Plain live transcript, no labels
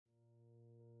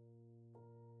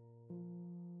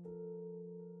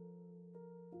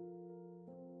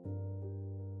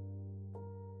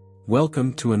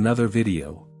Welcome to another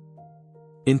video.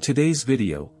 In today's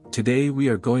video, we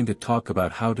are going to talk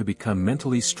about how to become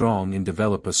mentally strong and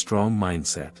develop a strong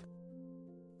mindset.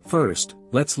 First,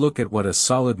 let's look at what a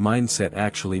solid mindset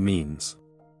actually means.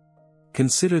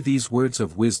 Consider these words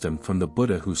of wisdom from the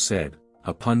Buddha, who said,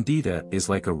 "A pandita is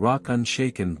like a rock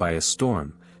unshaken by a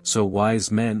storm, so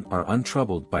wise men are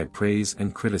untroubled by praise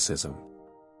and criticism."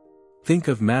 Think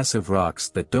of massive rocks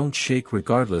that don't shake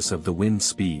regardless of the wind's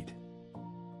speed.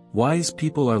 Wise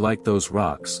people are like those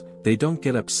rocks, they don't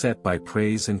get upset by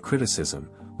praise and criticism,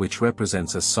 which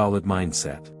represents a solid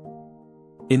mindset.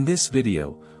 In this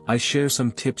video, I share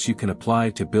some tips you can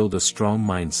apply to build a strong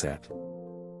mindset.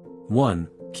 1.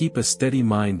 Keep a steady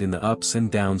mind in the ups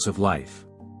and downs of life.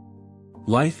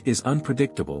 Life is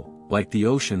unpredictable, like the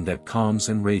ocean that calms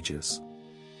and rages.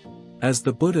 As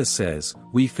the Buddha says,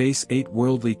 we face 8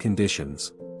 worldly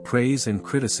conditions: praise and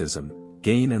criticism,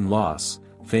 gain and loss,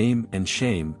 fame and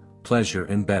shame, pleasure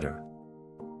and better.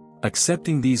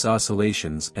 Accepting these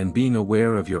oscillations and being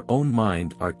aware of your own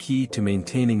mind are key to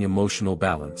maintaining emotional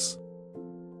balance.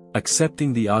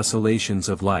 Accepting the oscillations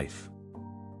of life.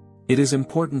 It is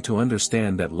important to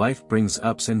understand that life brings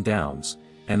ups and downs,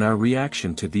 and our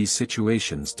reaction to these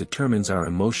situations determines our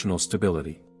emotional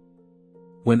stability.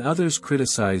 When others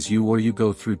criticize you or you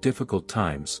go through difficult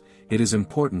times, it is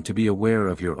important to be aware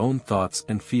of your own thoughts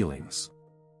and feelings.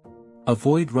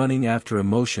 Avoid running after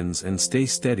emotions and stay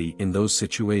steady in those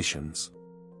situations.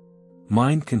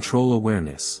 Mind control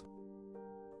awareness.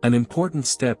 An important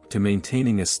step to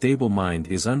maintaining a stable mind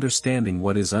is understanding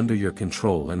what is under your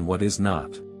control and what is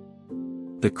not.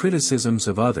 The criticisms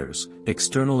of others,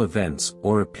 external events,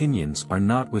 or opinions are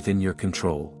not within your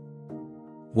control.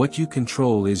 What you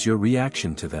control is your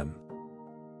reaction to them.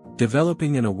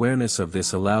 Developing an awareness of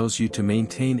this allows you to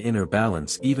maintain inner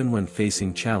balance even when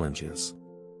facing challenges.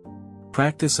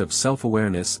 Practice of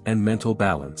self-awareness and mental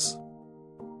balance.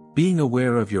 Being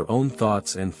aware of your own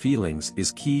thoughts and feelings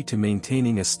is key to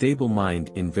maintaining a stable mind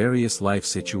in various life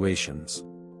situations.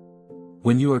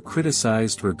 When you are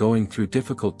criticized or going through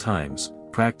difficult times,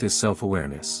 practice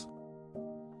self-awareness.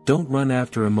 Don't run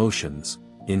after emotions,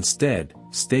 instead,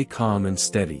 stay calm and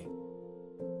steady.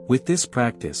 With this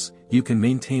practice, you can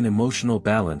maintain emotional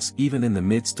balance even in the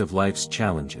midst of life's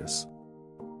challenges.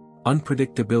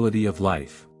 Unpredictability of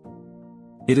life.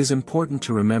 It is important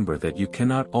to remember that you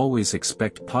cannot always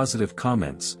expect positive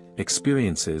comments,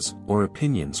 experiences, or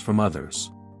opinions from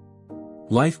others.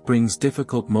 Life brings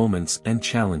difficult moments and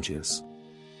challenges.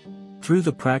 Through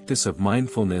the practice of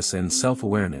mindfulness and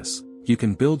self-awareness, you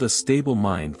can build a stable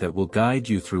mind that will guide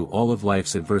you through all of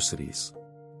life's adversities.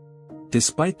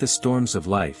 Despite the storms of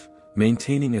life,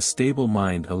 maintaining a stable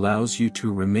mind allows you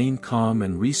to remain calm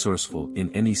and resourceful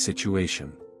in any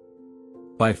situation.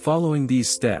 By following these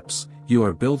steps, you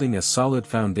are building a solid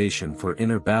foundation for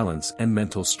inner balance and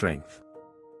mental strength.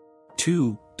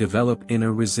 2. Develop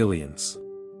inner resilience.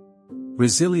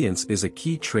 Resilience is a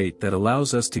key trait that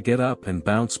allows us to get up and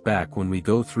bounce back when we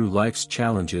go through life's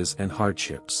challenges and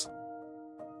hardships.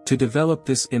 To develop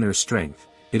this inner strength,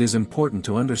 it is important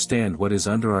to understand what is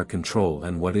under our control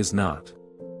and what is not.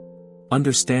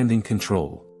 Understanding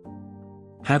control.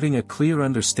 Having a clear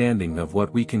understanding of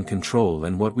what we can control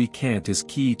and what we can't is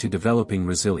key to developing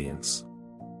resilience.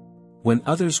 When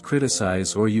others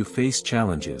criticize or you face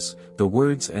challenges, the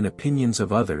words and opinions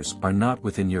of others are not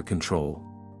within your control.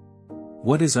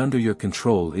 What is under your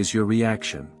control is your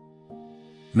reaction.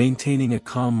 Maintaining a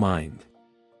calm mind.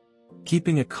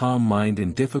 Keeping a calm mind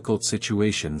in difficult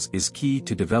situations is key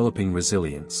to developing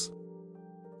resilience.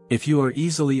 If you are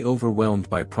easily overwhelmed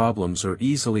by problems or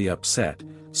easily upset,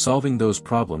 solving those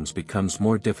problems becomes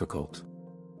more difficult.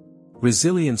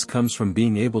 Resilience comes from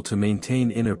being able to maintain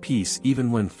inner peace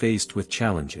even when faced with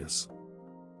challenges.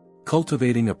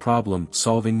 Cultivating a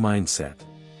problem-solving mindset.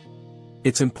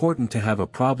 It's important to have a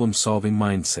problem-solving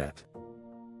mindset.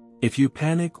 If you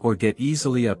panic or get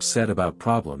easily upset about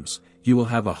problems, you will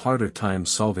have a harder time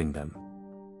solving them.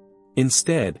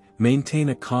 Instead, maintain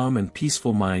a calm and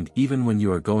peaceful mind even when you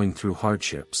are going through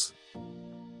hardships.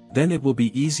 Then it will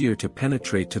be easier to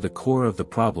penetrate to the core of the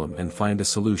problem and find a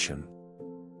solution.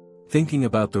 Thinking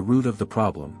about the root of the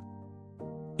problem.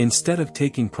 Instead of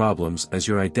taking problems as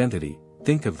your identity,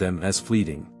 think of them as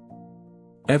fleeting.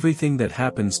 Everything that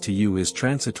happens to you is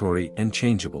transitory and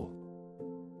changeable.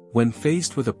 When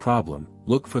faced with a problem,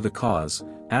 look for the cause,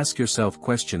 ask yourself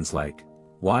questions like,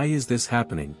 "Why is this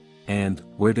happening?" and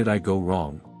 "Where did I go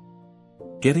wrong?"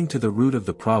 Getting to the root of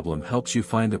the problem helps you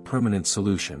find a permanent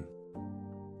solution.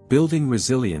 Building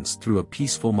resilience through a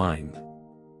peaceful mind.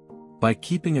 By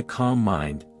keeping a calm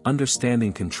mind,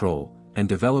 understanding control, and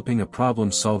developing a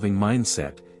problem-solving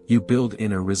mindset, you build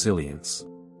inner resilience.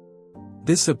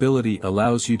 This ability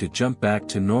allows you to jump back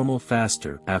to normal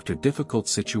faster after difficult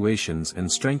situations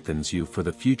and strengthens you for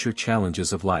the future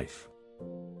challenges of life.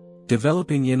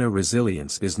 Developing inner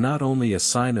resilience is not only a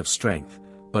sign of strength,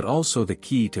 but also the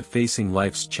key to facing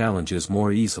life's challenges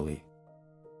more easily.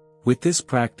 With this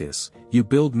practice, you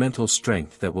build mental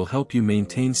strength that will help you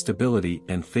maintain stability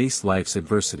and face life's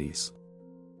adversities.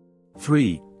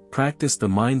 3. Practice the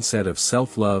mindset of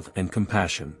self-love and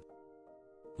compassion.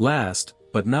 Last,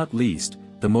 but not least,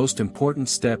 the most important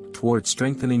step toward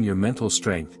strengthening your mental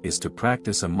strength is to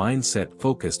practice a mindset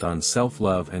focused on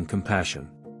self-love and compassion.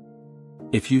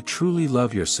 If you truly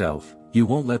love yourself, you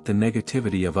won't let the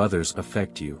negativity of others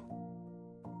affect you.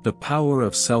 The power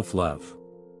of self-love.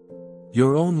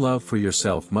 Your own love for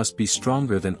yourself must be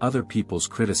stronger than other people's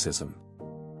criticism.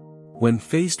 When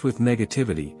faced with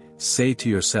negativity, say to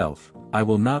yourself, "I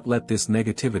will not let this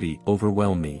negativity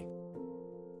overwhelm me.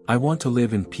 I want to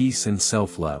live in peace and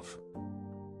self-love."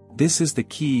 This is the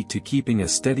key to keeping a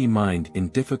steady mind in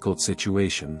difficult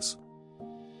situations.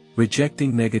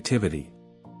 Rejecting negativity.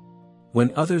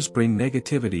 When others bring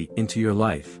negativity into your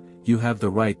life, you have the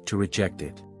right to reject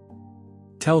it.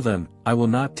 Tell them, "I will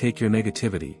not take your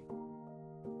negativity.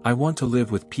 I want to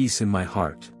live with peace in my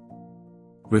heart."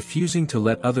 Refusing to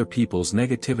let other people's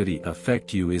negativity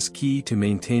affect you is key to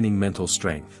maintaining mental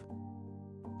strength.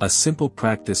 A simple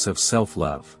practice of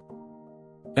self-love.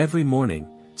 Every morning,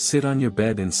 sit on your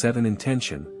bed and set an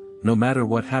intention, "No matter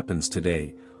what happens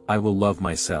today, I will love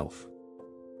myself.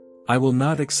 I will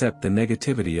not accept the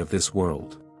negativity of this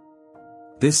world."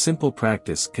 This simple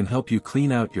practice can help you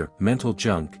clean out your mental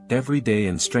junk every day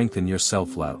and strengthen your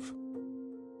self-love.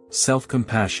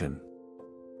 Self-compassion.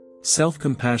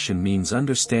 Self-compassion means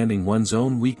understanding one's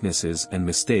own weaknesses and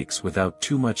mistakes without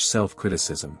too much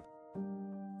self-criticism.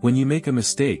 When you make a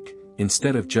mistake,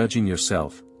 instead of judging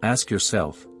yourself, ask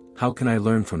yourself, "How can I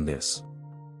learn from this?"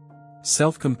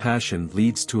 Self-compassion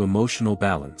leads to emotional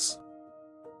balance.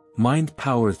 Mind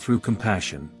power through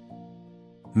compassion.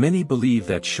 Many believe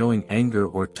that showing anger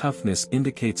or toughness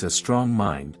indicates a strong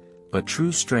mind, but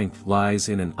true strength lies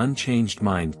in an unchanged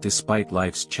mind despite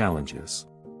life's challenges.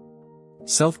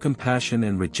 Self-compassion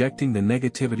and rejecting the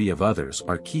negativity of others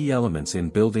are key elements in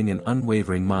building an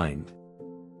unwavering mind.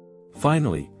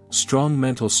 Finally, strong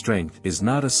mental strength is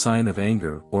not a sign of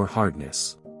anger or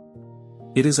hardness.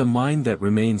 It is a mind that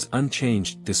remains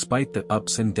unchanged despite the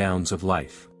ups and downs of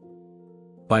life.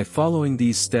 By following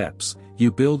these steps,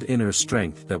 you build inner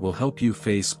strength that will help you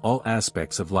face all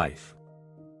aspects of life.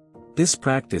 This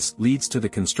practice leads to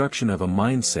the construction of a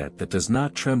mindset that does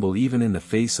not tremble even in the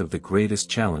face of the greatest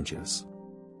challenges.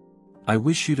 I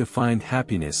wish you to find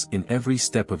happiness in every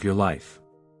step of your life.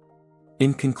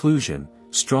 In conclusion,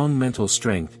 strong mental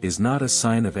strength is not a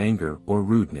sign of anger or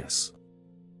rudeness.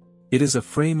 It is a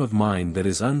frame of mind that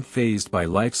is unfazed by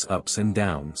life's ups and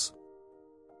downs.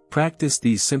 Practice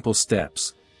these simple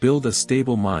steps, build a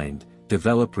stable mind,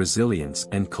 develop resilience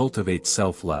and cultivate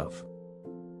self-love.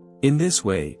 In this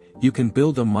way, you can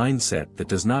build a mindset that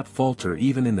does not falter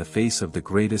even in the face of the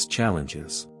greatest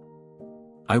challenges.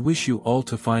 I wish you all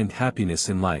to find happiness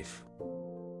in life.